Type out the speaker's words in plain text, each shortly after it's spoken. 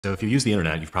So if you use the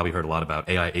internet, you've probably heard a lot about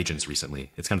AI agents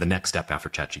recently. It's kind of the next step after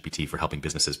ChatGPT for helping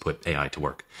businesses put AI to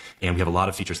work. And we have a lot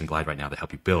of features in Glide right now that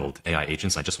help you build AI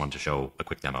agents. I just wanted to show a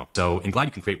quick demo. So in Glide,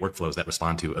 you can create workflows that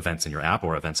respond to events in your app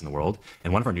or events in the world.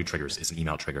 And one of our new triggers is an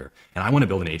email trigger. And I want to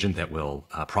build an agent that will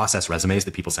process resumes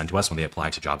that people send to us when they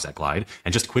apply to jobs at Glide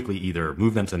and just quickly either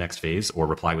move them to the next phase or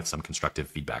reply with some constructive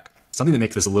feedback. Something that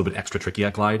makes this a little bit extra tricky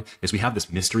at Glide is we have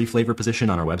this mystery flavor position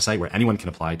on our website where anyone can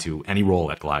apply to any role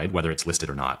at Glide, whether it's listed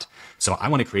or not. So I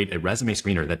want to create a resume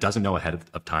screener that doesn't know ahead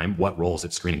of time what roles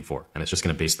it's screening for. And it's just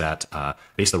going to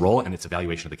base the role and its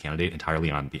evaluation of the candidate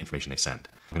entirely on the information they send.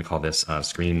 I'm going to call this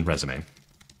screen resume.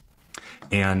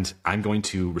 And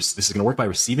this is going to work by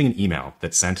receiving an email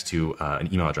that's sent to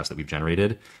an email address that we've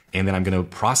generated. And then I'm going to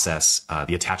process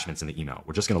the attachments in the email.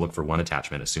 We're just going to look for one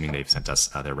attachment, assuming they've sent us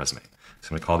their resume. So I'm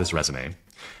going to call this resume.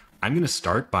 I'm going to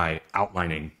start by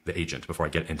outlining the agent before I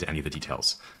get into any of the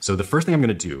details. So the first thing I'm going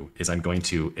to do is I'm going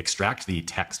to extract the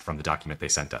text from the document they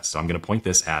sent us. So I'm going to point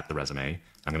this at the resume.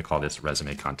 I'm going to call this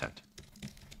resume content.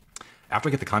 After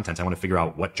I get the content, I want to figure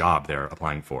out what job they're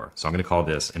applying for. So I'm going to call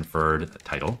this inferred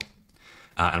title.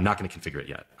 I'm not going to configure it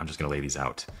yet. I'm just going to lay these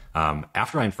out.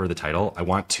 After I infer the title, I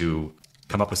want to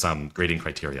come up with some grading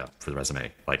criteria for the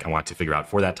resume. Like I want to figure out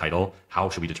for that title, how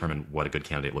should we determine what a good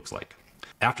candidate looks like?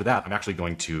 After that, I'm actually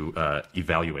going to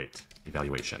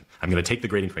evaluation. I'm going to take the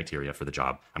grading criteria for the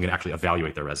job. I'm going to actually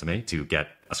evaluate their resume to get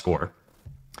a score.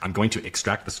 I'm going to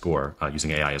extract the score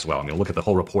using AI as well. I'm going to look at the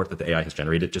whole report that the AI has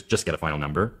generated, just get a final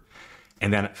number.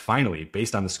 And then finally,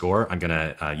 based on the score, I'm going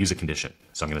to use a condition.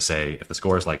 So I'm going to say if the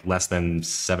score is like less than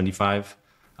 75,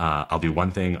 I'll do one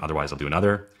thing, otherwise I'll do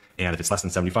another. And if it's less than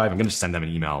 75, I'm going to send them an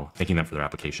email thanking them for their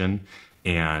application.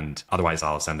 And otherwise,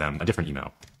 I'll send them a different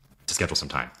email to schedule some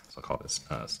time. So I'll call this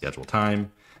schedule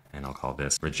time, and I'll call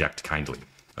this reject kindly.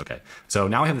 Okay, so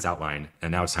now I have this outline,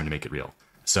 and now it's time to make it real.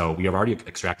 So we are already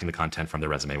extracting the content from their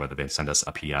resume, whether they send us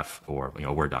a PDF or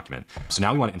a Word document. So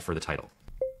now we want to infer the title.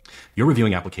 You're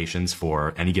reviewing applications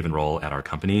for any given role at our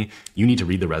company. You need to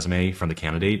read the resume from the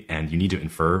candidate, and you need to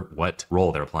infer what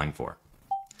role they're applying for.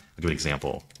 I'll give an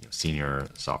example, senior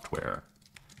software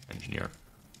engineer.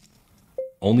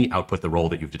 Only output the role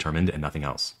that you've determined and nothing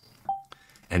else.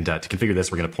 And to configure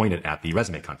this, we're going to point it at the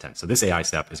resume content. So this AI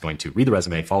step is going to read the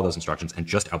resume, follow those instructions, and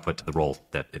just output the role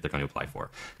that they're going to apply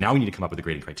for. Now we need to come up with the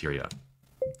grading criteria.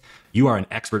 You are an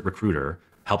expert recruiter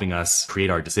helping us create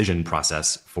our decision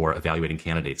process for evaluating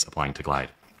candidates applying to Glide.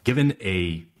 Given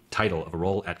a title of a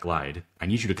role at Glide, I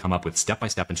need you to come up with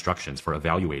step-by-step instructions for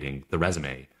evaluating the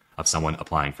resume of someone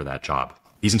applying for that job.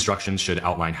 These instructions should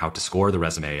outline how to score the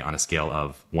resume on a scale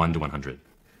of 1 to 100.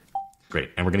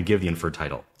 Great, and we're going to give the inferred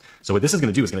title. So what this is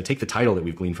going to do is going to take the title that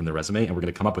we've gleaned from the resume, and we're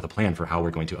going to come up with a plan for how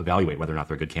we're going to evaluate whether or not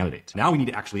they're a good candidate. Now we need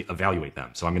to actually evaluate them.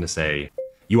 So I'm going to say,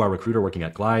 you are a recruiter working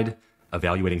at Glide,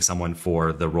 evaluating someone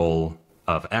for the role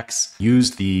of X.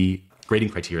 Use the grading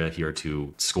criteria here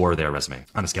to score their resume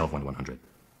on a scale of 1 to 100.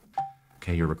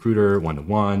 Okay, you're a recruiter, 1 to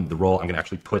 1. The role, I'm going to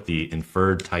actually put the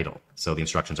inferred title. So the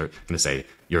instructions are going to say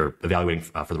you're evaluating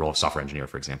for the role of software engineer,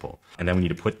 for example. And then we need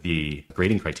to put the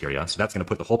grading criteria. So that's going to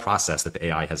put the whole process that the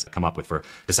AI has come up with for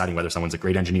deciding whether someone's a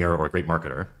great engineer or a great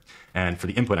marketer. And for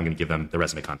the input, I'm going to give them the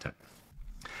resume content.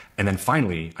 And then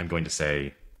finally, I'm going to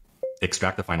say,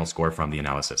 extract the final score from the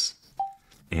analysis.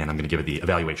 And I'm going to give it the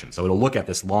evaluation. So it'll look at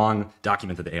this long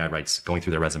document that the AI writes, going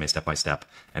through their resume step by step.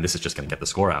 And this is just going to get the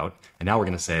score out. And now we're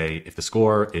going to say, if the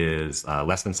score is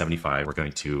less than 75, we're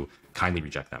going to kindly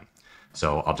reject them.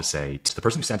 So I'll just say, to the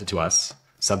person who sent it to us,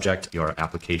 subject your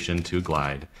application to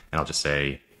Glide. And I'll just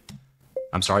say,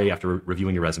 I'm sorry, after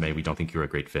reviewing your resume, we don't think you're a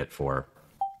great fit for.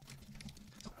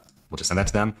 We'll just send that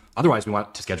to them. Otherwise, we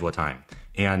want to schedule a time.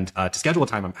 And to schedule a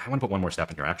time, I want to put one more step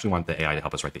in here. I actually want the AI to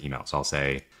help us write the email. So I'll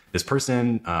say, this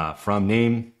person from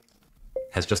name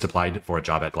has just applied for a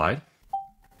job at Glide.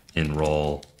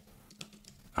 Enroll.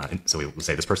 So we will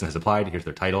say, this person has applied. Here's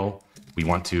their title. We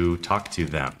want to talk to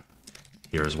them.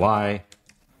 Here's why.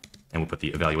 And we'll put the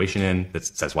evaluation in that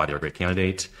says why they're a great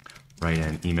candidate. Write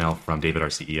an email from David, our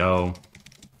CEO,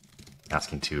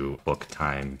 asking to book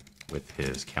time with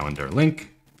his calendar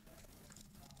link.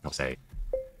 I'll say,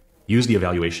 use the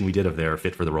evaluation we did of their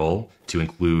fit for the role to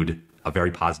include a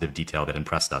very positive detail that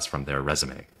impressed us from their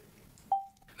resume.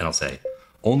 And I'll say,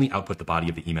 only output the body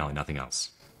of the email and nothing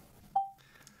else.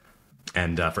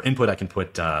 And for input, I can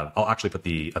put, I'll actually put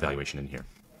the evaluation in here.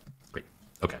 Great,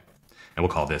 okay. And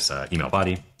we'll call this email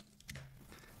body.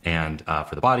 And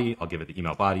for the body, I'll give it the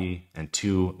email body. And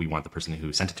 2, we want the person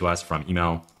who sent it to us from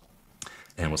email.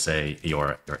 And we'll say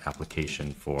your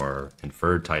application for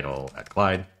inferred title at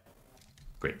Glide.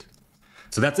 Great.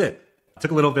 So that's it. Took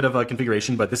a little bit of a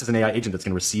configuration, but this is an AI agent that's going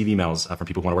to receive emails from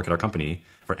people who want to work at our company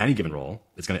for any given role.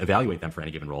 It's going to evaluate them for any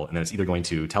given role, and then it's either going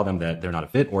to tell them that they're not a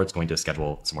fit or it's going to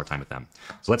schedule some more time with them.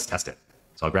 So let's test it.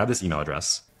 So I'll grab this email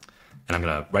address, and I'm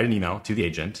going to write an email to the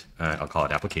agent. I'll call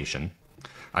it application.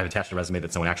 I've attached a resume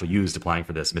that someone actually used applying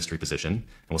for this mystery position,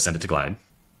 and we'll send it to Glide.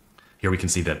 Here we can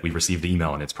see that we've received the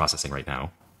email and it's processing right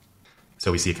now.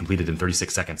 So we see it completed in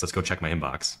 36 seconds. Let's go check my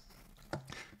inbox.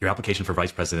 Your application for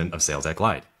Vice President of Sales at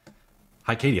Glide.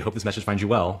 Hi, Katie. I hope this message finds you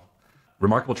well.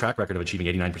 Remarkable track record of achieving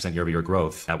 89% year-over-year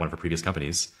growth at one of her previous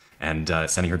companies and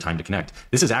sending her time to connect.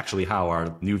 This is actually how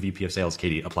our new VP of Sales,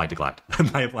 Katie, applied to Glide.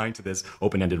 By applying to this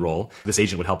open-ended role, this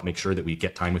agent would help make sure that we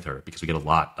get time with her because we get a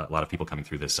lot of people coming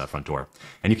through this front door.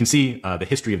 And you can see the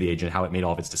history of the agent, how it made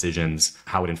all of its decisions,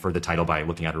 how it inferred the title by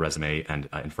looking at her resume and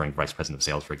inferring Vice President of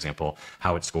Sales, for example,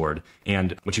 how it scored.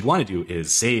 And what you'd want to do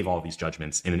is save all of these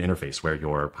judgments in an interface where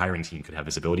your hiring team could have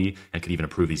visibility and could even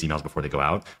approve these emails before they go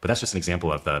out. But that's just an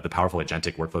example of the powerful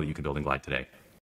agentic workflow that you can build in Glide today.